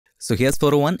So here's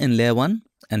photo 1 in layer 1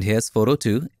 and here's photo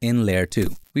 2 in layer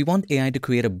 2. We want AI to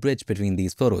create a bridge between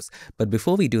these photos. But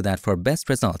before we do that, for best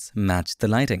results, match the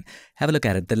lighting. Have a look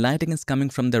at it. The lighting is coming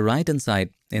from the right-hand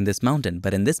side in this mountain.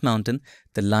 But in this mountain,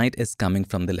 the light is coming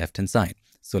from the left-hand side.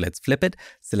 So let's flip it.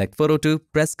 Select photo 2,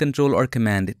 press Ctrl or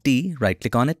Command T,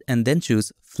 right-click on it, and then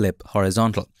choose Flip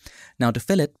Horizontal. Now to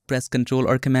fill it, press Ctrl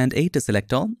or Command A to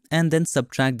select all, and then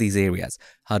subtract these areas.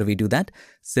 How do we do that?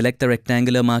 Select the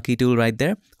rectangular marquee tool right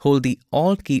there, hold the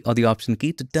Alt key or the Option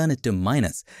key to turn it to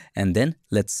minus, and then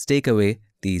let's take away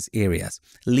these areas.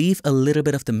 Leave a little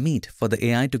bit of the meat for the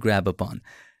AI to grab upon.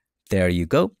 There you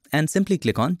go, and simply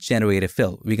click on Generative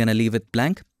Fill. We're gonna leave it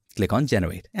blank. Click on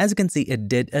Generate. As you can see, it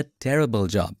did a terrible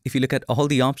job. If you look at all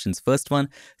the options, first one,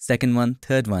 second one,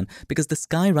 third one, because the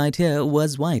sky right here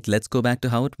was white. Let's go back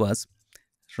to how it was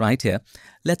right here.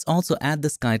 Let's also add the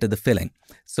sky to the filling.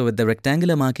 So with the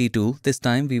rectangular marquee tool, this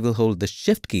time we will hold the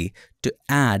Shift key to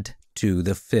add to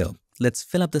the fill. Let's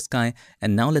fill up the sky,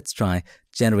 and now let's try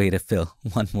Generative Fill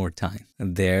one more time.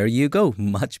 There you go.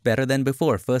 Much better than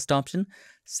before. First option,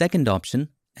 second option,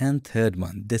 and third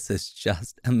one. This is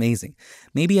just amazing.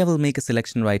 Maybe I will make a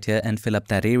selection right here and fill up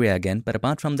that area again. But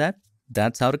apart from that,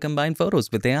 that's how to combine photos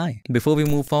with AI. Before we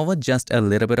move forward, just a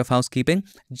little bit of housekeeping.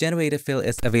 Generative Fill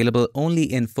is available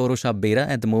only in Photoshop Beta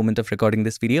at the moment of recording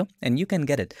this video. And you can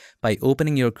get it by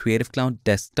opening your Creative Cloud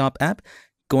desktop app,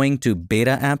 going to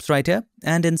Beta Apps right here,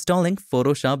 and installing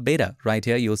Photoshop Beta. Right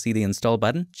here, you'll see the install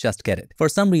button. Just get it. For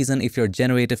some reason, if your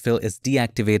Generative Fill is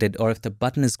deactivated or if the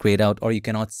button is grayed out or you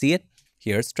cannot see it,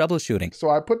 here's troubleshooting.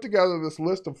 So I put together this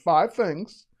list of 5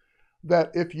 things that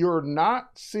if you're not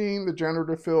seeing the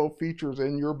generative fill features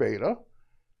in your beta,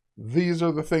 these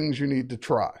are the things you need to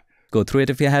try. Go through it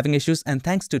if you're having issues, and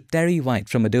thanks to Terry White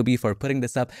from Adobe for putting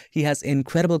this up. He has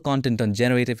incredible content on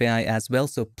generative AI as well,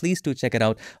 so please do check it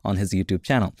out on his YouTube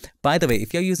channel. By the way,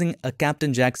 if you're using a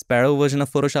Captain Jack Sparrow version of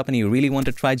Photoshop and you really want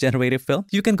to try generative fill,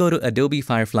 you can go to Adobe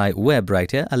Firefly Web right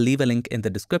here. I'll leave a link in the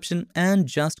description and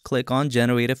just click on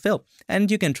generative fill and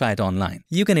you can try it online.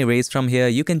 You can erase from here,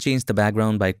 you can change the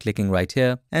background by clicking right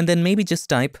here, and then maybe just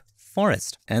type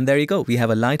forest. And there you go. We have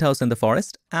a lighthouse in the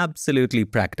forest. Absolutely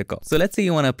practical. So let's say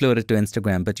you want to upload it to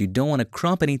Instagram, but you don't want to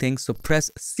crop anything. So press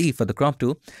C for the crop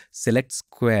tool. Select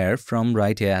square from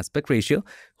right here, aspect ratio.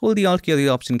 Hold the Alt key or the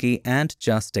Option key and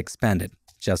just expand it.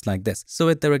 Just like this. So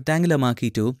with the rectangular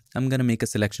marquee tool, I'm going to make a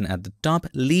selection at the top,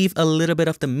 leave a little bit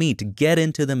of the meat, get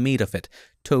into the meat of it,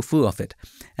 tofu of it,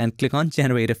 and click on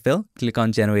Generative Fill, click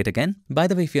on Generate again. By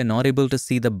the way, if you're not able to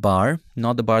see the bar,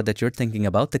 not the bar that you're thinking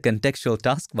about, the contextual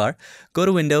taskbar, go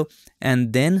to Window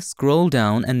and then scroll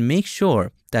down and make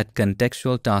sure that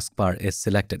contextual taskbar is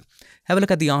selected. Have a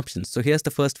look at the options. So here's the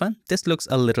first one. This looks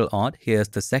a little odd. Here's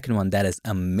the second one. That is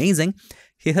amazing.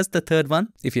 Here's the third one.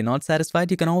 If you're not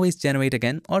satisfied, you can always generate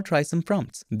again or try some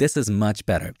prompts. This is much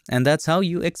better. And that's how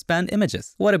you expand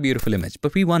images. What a beautiful image.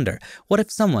 But we wonder, what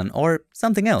if someone or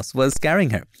something else was carrying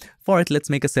her? For it, let's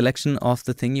make a selection of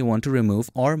the thing you want to remove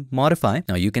or modify.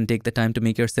 Now you can take the time to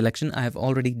make your selection. I have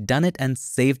already done it and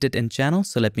saved it in channel.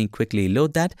 So let me quickly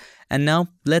load that. And now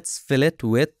let's fill it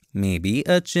with maybe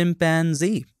a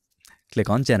chimpanzee. Click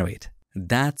on Generate.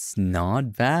 That's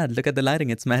not bad. Look at the lighting.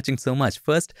 It's matching so much.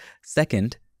 First,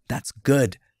 second, that's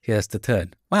good. Here's the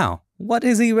third. Wow, what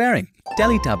is he wearing?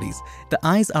 Teletubbies. The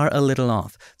eyes are a little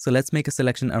off. So let's make a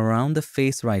selection around the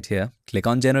face right here. Click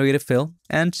on Generative Fill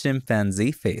and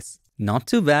chimpanzee face. Not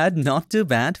too bad, not too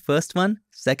bad. First one,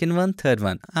 second one, third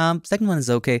one. Second one is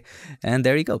okay. And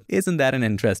there you go. Isn't that an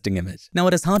interesting image? Now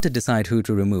it is hard to decide who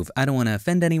to remove. I don't want to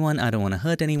offend anyone. I don't want to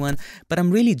hurt anyone, but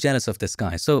I'm really jealous of this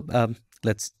guy. So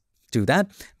let's do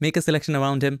that. Make a selection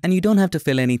around him and you don't have to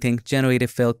fill anything. Generative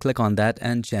Fill, click on that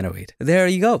and generate. There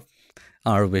you go.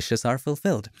 Our wishes are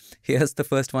fulfilled. Here's the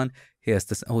first one. Here's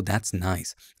this. Oh, that's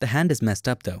nice. The hand is messed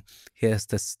up though. Here's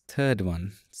this third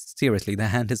one. Seriously, the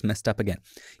hand is messed up again.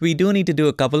 We do need to do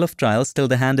a couple of trials till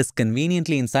the hand is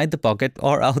conveniently inside the pocket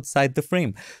or outside the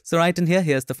frame. So right in here,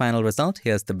 here's the final result.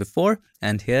 Here's the before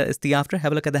and here is the after.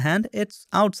 Have a look at the hand. It's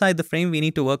outside the frame. We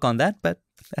need to work on that, but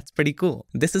that's pretty cool.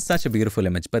 This is such a beautiful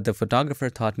image, but the photographer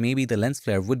thought maybe the lens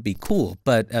flare would be cool.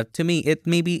 But to me, it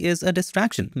maybe is a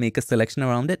distraction. Make a selection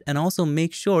around it and also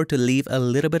make sure to leave a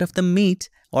little bit of the meat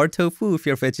or tofu if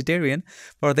you're vegetarian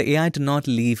for the AI to not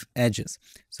leave edges.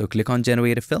 So click on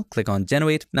Generative Fill, click on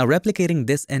Generate. Now replicating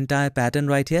this entire pattern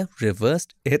right here,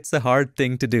 reversed, it's a hard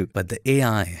thing to do. But the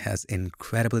AI has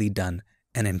incredibly done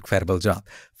an incredible job.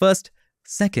 First,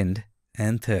 second,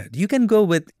 and third. You can go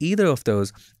with either of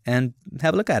those and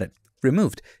have a look at it.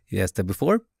 Removed. Here's the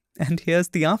before and here's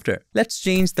the after. Let's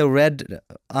change the red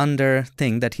under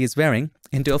thing that he's wearing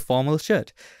into a formal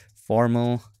shirt.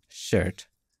 Formal shirt.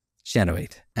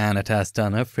 generate. And it has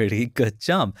done a pretty good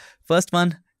job. First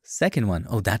one, second one.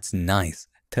 Oh, that's nice.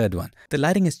 Third one. The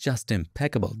lighting is just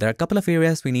impeccable. There are a couple of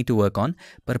areas we need to work on,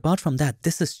 but apart from that,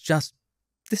 this just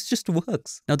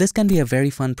works. Now, this can be a very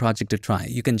fun project to try.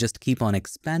 You can just keep on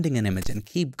expanding an image and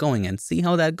keep going and see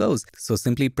how that goes. So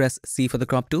simply press C for the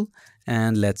crop tool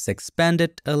and let's expand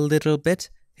it a little bit.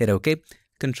 Hit OK.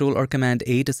 Control or Command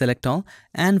A to select all,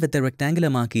 and with the rectangular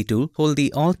marquee tool, hold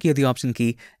the Alt key or the Option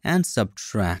key and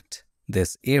subtract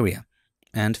this area.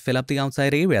 And fill up the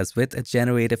outside areas with a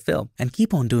generative fill. And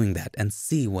keep on doing that and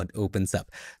see what opens up.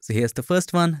 So here's the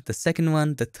first one, the second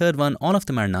one, the third one, all of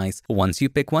them are nice. Once you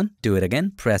pick one, do it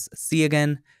again, press C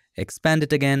again, expand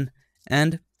it again,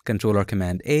 and Control or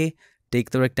Command A, take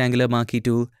the rectangular marquee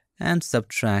tool and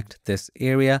subtract this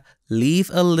area. Leave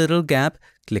a little gap,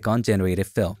 click on Generative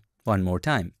Fill. One more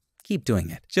time. Keep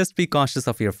doing it. Just be cautious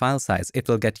of your file size. It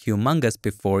will get humongous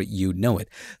before you know it.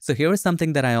 So here is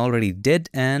something that I already did,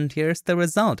 and here's the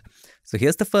result. So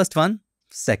here's the first one,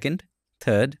 second,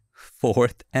 third,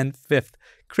 fourth, and fifth.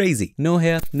 Crazy. No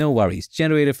hair, no worries.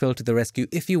 Generative Fill to the rescue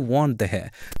if you want the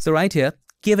hair. So right here,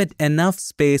 give it enough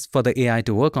space for the AI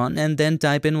to work on and then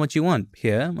type in what you want.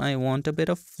 Here, I want a bit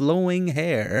of flowing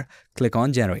hair. Click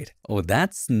on Generate. Oh,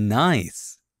 that's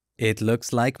nice. It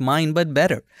looks like mine, but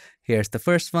better. Here's the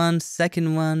first one,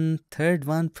 second one, third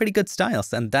one, pretty good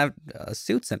styles, and that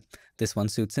suits him. This one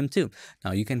suits him too.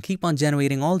 Now you can keep on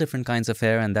generating all different kinds of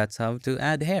hair, and that's how to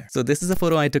add hair. So this is a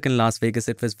photo I took in Las Vegas.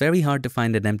 It was very hard to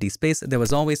find an empty space. There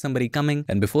was always somebody coming,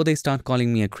 and before they start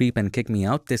calling me a creep and kick me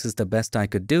out, this is the best I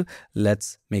could do.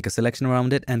 Let's make a selection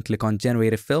around it and click on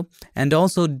Generative Fill. And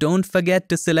also don't forget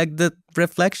to select the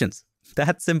reflections.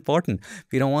 That's important.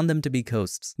 We don't want them to be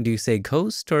ghosts. Do you say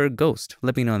ghost or ghost?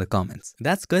 Let me know in the comments.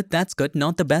 That's good. That's good.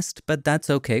 Not the best, but that's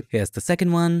okay. Here's the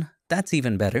second one. That's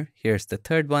even better. Here's the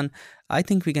third one. I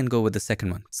think we can go with the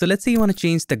second one. So let's say you want to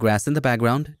change the grass in the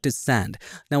background to sand.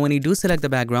 Now, when you do select the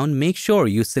background, make sure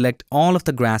you select all of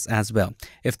the grass as well.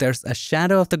 If there's a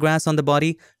shadow of the grass on the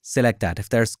body, select that. If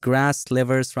there's grass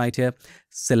slivers right here,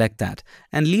 select that.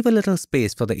 And leave a little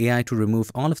space for the AI to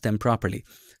remove all of them properly.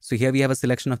 So here we have a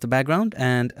selection of the background,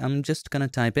 and I'm just going to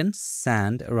type in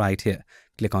sand right here.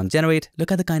 Click on Generate.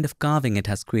 Look at the kind of carving it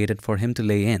has created for him to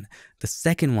lay in. The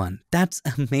second one, that's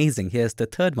amazing. Here's the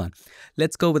third one.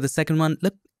 Let's go with the second one.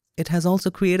 Look, it has also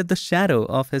created the shadow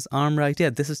of his arm right here.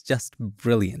 This is just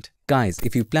brilliant. Guys,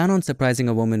 if you plan on surprising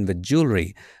a woman with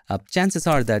jewelry, chances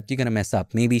are that you're going to mess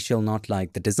up. Maybe she'll not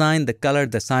like the design, the color,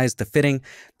 the size, the fitting.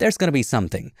 There's going to be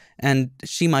something, and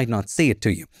she might not say it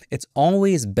to you. It's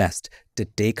always best to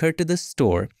take her to the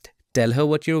store, tell her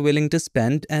what you're willing to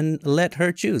spend, and let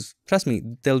her choose. Trust me,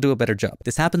 they'll do a better job.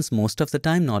 This happens most of the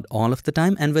time, not all of the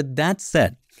time. And with that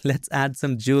said, let's add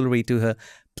some jewelry to her.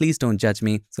 Please don't judge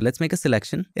me. So let's make a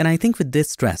selection. And I think with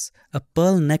this dress, a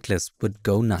pearl necklace would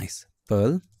go nice.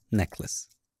 Pearl necklace.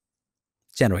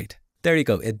 Generate. There you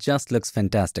go. It just looks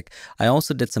fantastic. I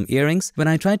also did some earrings. When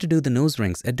I tried to do the nose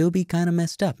rings, Adobe kind of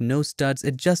messed up. No studs.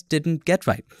 It just didn't get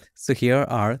right. So here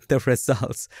are the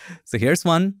results. So here's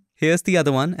one. Here's the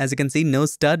other one. As you can see, no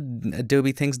stud.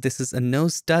 Adobe thinks this is a no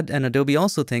stud, and Adobe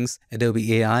also thinks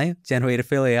Adobe AI, Generative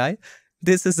Fill AI,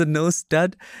 this is a no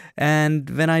stud. And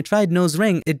when I tried nose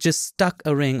ring, it just stuck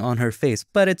a ring on her face,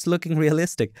 but it's looking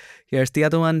realistic. Here's the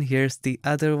other one. Here's the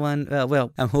other one.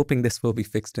 Well, I'm hoping this will be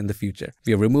fixed in the future.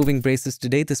 We are removing braces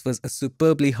today. This was a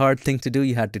superbly hard thing to do.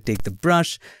 You had to take the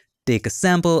brush, take a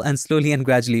sample, and slowly and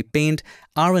gradually paint.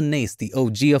 Aaron Nace, the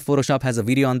OG of Photoshop, has a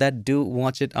video on that. Do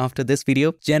watch it after this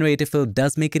video. Generative Fill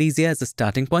does make it easier as a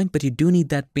starting point, but you do need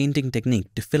that painting technique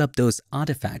to fill up those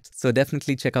artifacts. So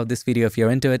definitely check out this video if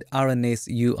you're into it. Aaron Nace,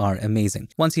 you are amazing.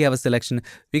 Once you have a selection,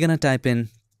 we're gonna type in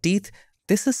teeth.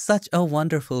 This is such a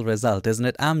wonderful result, isn't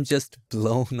it? I'm just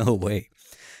blown away.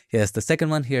 Here's the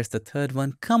second one. Here's the third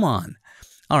one. Come on.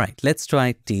 All right, let's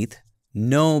try teeth.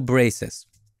 No braces.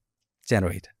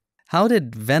 Generate. How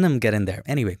did Venom get in there?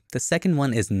 Anyway, the second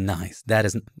one is nice. That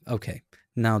is okay.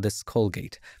 Now this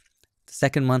Colgate. The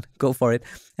second one, go for it.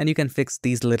 And you can fix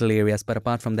these little areas, but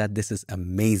apart from that, this is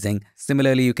amazing.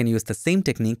 Similarly, you can use the same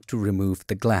technique to remove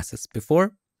the glasses.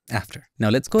 Before, after. Now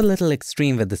let's go a little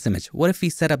extreme with this image. What if we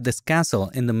set up this castle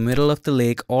in the middle of the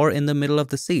lake or in the middle of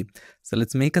the sea? So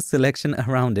let's make a selection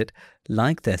around it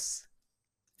like this.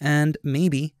 And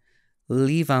maybe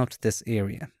leave out this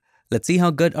area. Let's see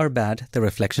how good or bad the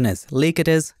reflection is. Lake it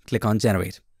is, click on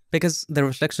Generate. Because the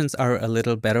reflections are a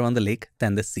little better on the lake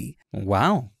than the sea.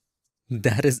 Wow,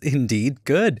 that is indeed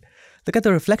good. Look at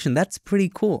the reflection, that's pretty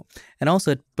cool. And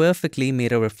also it perfectly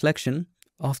made a reflection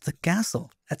of the castle.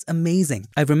 That's amazing.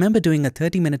 I remember doing a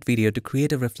 30-minute video to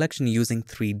create a reflection using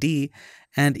 3D,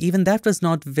 and even that was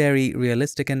not very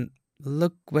realistic, and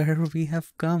look where we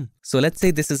have come. So let's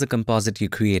say this is a composite you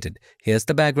created. Here's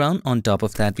the background. On top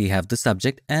of that, we have the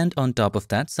subject, and on top of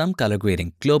that, some color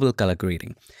grading, global color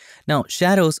grading. Now,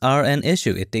 shadows are an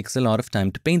issue. It takes a lot of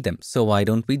time to paint them. So why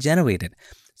don't we generate it?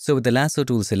 So with the lasso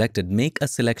tool selected, make a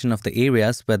selection of the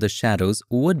areas where the shadows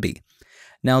would be.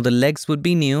 Now the legs would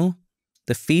be new,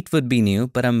 the feet would be new,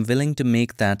 but I'm willing to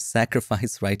make that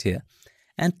sacrifice right here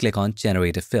and click on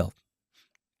Generative Fill.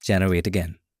 Generate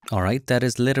again. Alright, that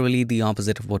is literally the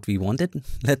opposite of what we wanted.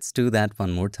 Let's do that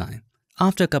one more time.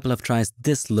 After a couple of tries,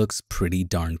 this looks pretty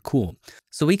darn cool.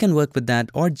 So we can work with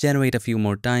that or generate a few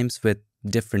more times with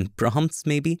different prompts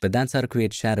maybe, but that's how to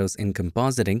create shadows in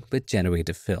compositing with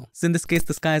Generative Fill. So in this case,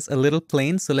 the sky is a little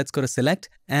plain, so let's go to Select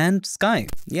and Sky.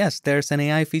 Yes, there's an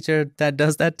AI feature that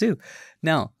does that too.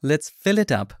 Now, let's fill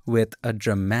it up with a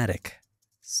dramatic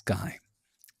sky.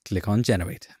 Click on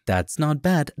Generate. That's not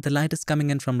bad. The light is coming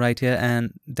in from right here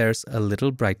and there's a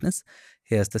little brightness.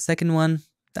 Here's the second one.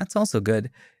 That's also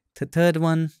good. The third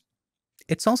one,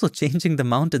 it's also changing the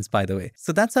mountains, by the way.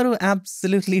 So that's how to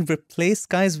absolutely replace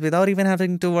skies without even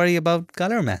having to worry about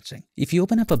color matching. If you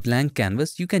open up a blank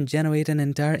canvas, you can generate an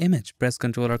entire image. Press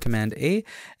Ctrl or Command A,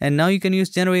 and now you can use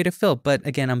Generative Fill. But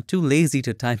again, I'm too lazy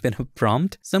to type in a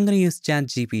prompt, so I'm going to use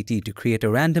ChatGPT to create a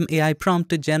random AI prompt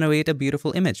to generate a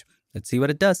beautiful image. Let's see what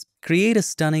it does. Create a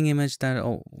stunning image that,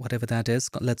 oh, whatever that is,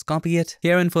 let's copy it.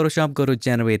 Here in Photoshop, go to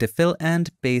Generative Fill and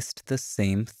paste the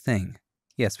same thing.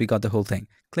 Yes, we got the whole thing.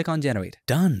 Click on Generate.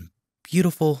 Done.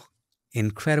 Beautiful,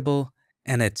 incredible,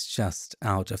 and it's just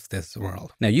out of this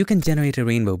world. Now you can generate a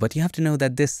rainbow, but you have to know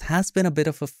that this has been a bit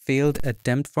of a failed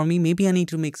attempt for me. Maybe I need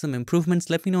to make some improvements.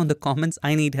 Let me know in the comments.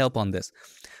 I need help on this.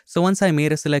 So once I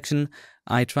made a selection,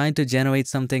 I tried to generate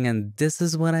something and this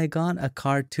is what I got, a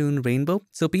cartoon rainbow.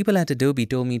 So people at Adobe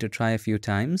told me to try a few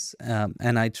times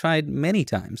and I tried many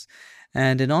times.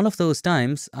 And in all of those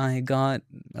times, I got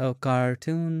a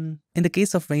cartoon. In the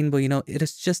case of rainbow, you know, it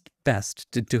is just best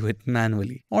to do it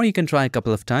manually. Or you can try a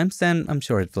couple of times and I'm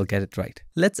sure it will get it right.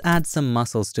 Let's add some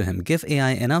muscles to him. Give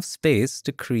AI enough space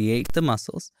to create the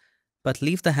muscles, but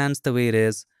leave the hands the way it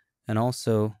is. And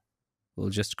also,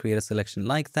 we'll just create a selection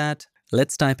like that.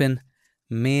 Let's type in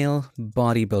male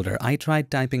bodybuilder. I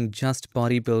tried typing just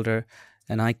bodybuilder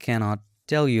and I cannot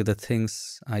tell you the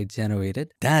things I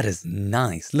generated. That is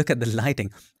nice. Look at the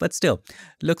lighting. But still,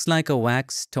 looks like a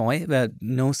wax toy,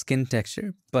 no skin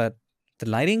texture, but the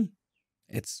lighting,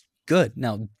 it's good.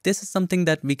 Now, this is something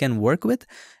that we can work with,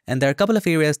 and there are a couple of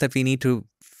areas that we need to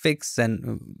fix,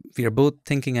 and we are both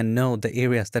thinking and know the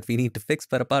areas that we need to fix,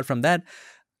 but apart from that,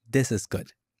 this is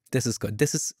good. This is good.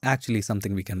 This is actually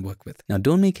something we can work with. Now,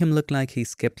 don't make him look like he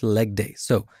skipped leg day.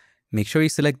 So make sure you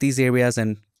select these areas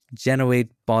and generate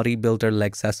bodybuilder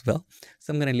legs as well.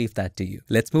 So I'm going to leave that to you.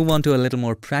 Let's move on to a little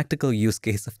more practical use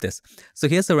case of this. So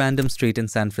here's a random street in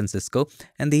San Francisco,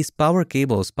 and these power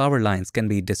cables, power lines can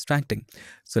be distracting.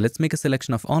 So let's make a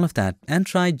selection of all of that and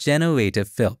try Generative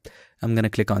Fill. I'm going to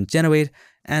click on Generate,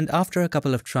 and after a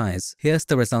couple of tries, here's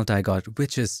the result I got,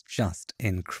 which is just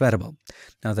incredible.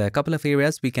 Now there are a couple of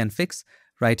areas we can fix.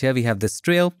 Right here we have this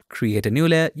trail, create a new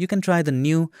layer. You can try the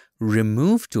new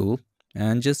Remove tool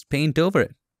and just paint over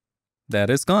it. That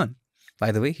is gone.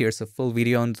 By the way, here's a full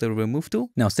video on the Remove tool.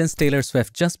 Now, since Taylor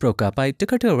Swift just broke up, I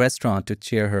took her to a restaurant to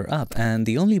cheer her up, and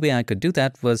the only way I could do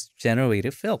that was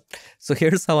Generative Fill. So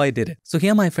here's how I did it. So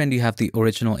here, my friend, you have the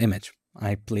original image.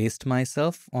 I placed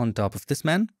myself on top of this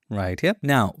man right here.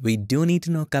 Now, we do need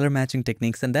to know color matching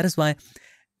techniques, and that is why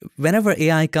whenever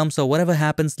AI comes or whatever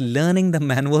happens, learning the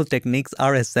manual techniques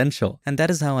are essential. And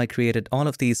that is how I created all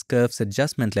of these curves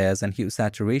adjustment layers and hue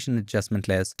saturation adjustment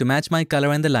layers to match my color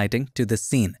and the lighting to the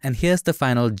scene. And here's the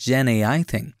final Gen AI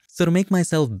thing. So to make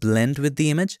myself blend with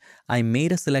the image, I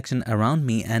made a selection around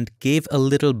me and gave a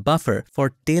little buffer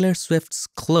for Taylor Swift's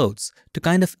clothes to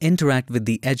kind of interact with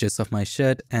the edges of my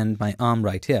shirt and my arm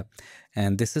right here.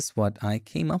 And this is what I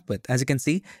came up with. As you can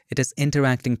see, it is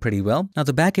interacting pretty well. Now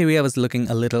the back area was looking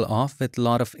a little off with a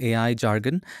lot of AI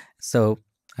jargon, so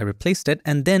I replaced it.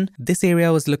 And then this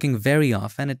area was looking very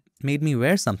off and it made me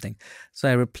wear something. So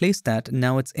I replaced that.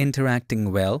 Now it's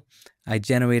interacting well. I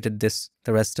generated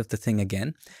the rest of the thing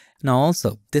again. Now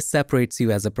also, this separates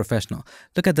you as a professional.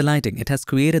 Look at the lighting. It has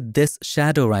created this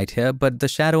shadow right here, but the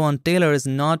shadow on Taylor is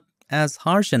not as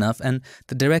harsh enough and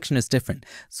the direction is different.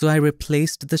 So I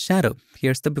replaced the shadow.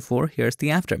 Here's the before, here's the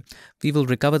after. We will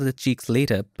recover the cheeks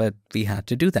later, but we had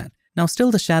to do that. Now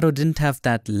still the shadow didn't have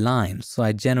that line, so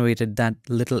I generated that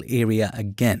little area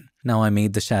again. Now I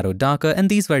made the shadow darker, and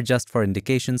these were just for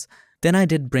indications. Then I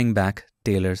did bring back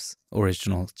Taylor's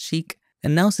original cheek.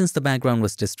 And now since the background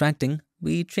was distracting,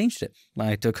 we changed it.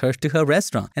 I took her to her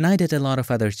restaurant and I did a lot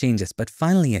of other changes, but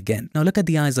finally again. Now look at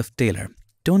the eyes of Taylor.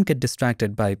 Don't get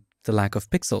distracted by the lack of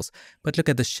pixels, but look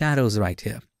at the shadows right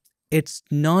here. It's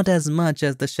not as much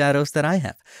as the shadows that I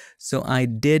have. So I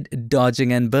did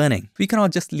dodging and burning. We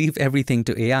cannot just leave everything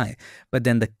to AI, but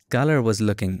then the color was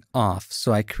looking off.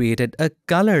 So I created a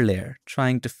color layer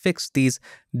trying to fix these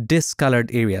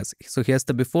discolored areas. So here's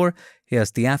the before,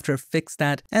 here's the after, fix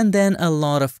that. And then a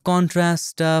lot of contrast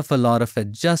stuff, a lot of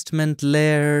adjustment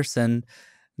layers, and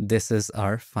this is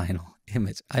our final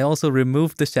image. I also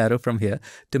removed the shadow from here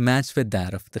to match with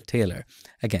that of the Taylor.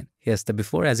 Again, here's the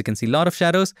before. As you can see, a lot of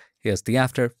shadows. Here's the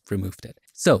after, removed it.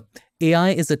 So AI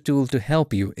is a tool to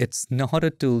help you. It's not a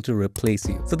tool to replace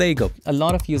you. So there you go. A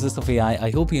lot of uses of AI.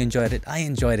 I hope you enjoyed it. I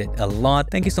enjoyed it a lot.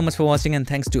 Thank you so much for watching, and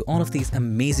thanks to all of these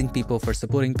amazing people for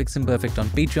supporting PiXimperfect on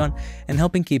Patreon and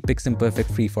helping keep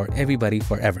PiXimperfect free for everybody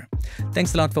forever.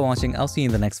 Thanks a lot for watching. I'll see you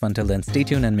in the next one. Till then, stay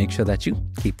tuned and make sure that you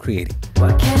keep creating.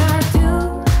 What can I do?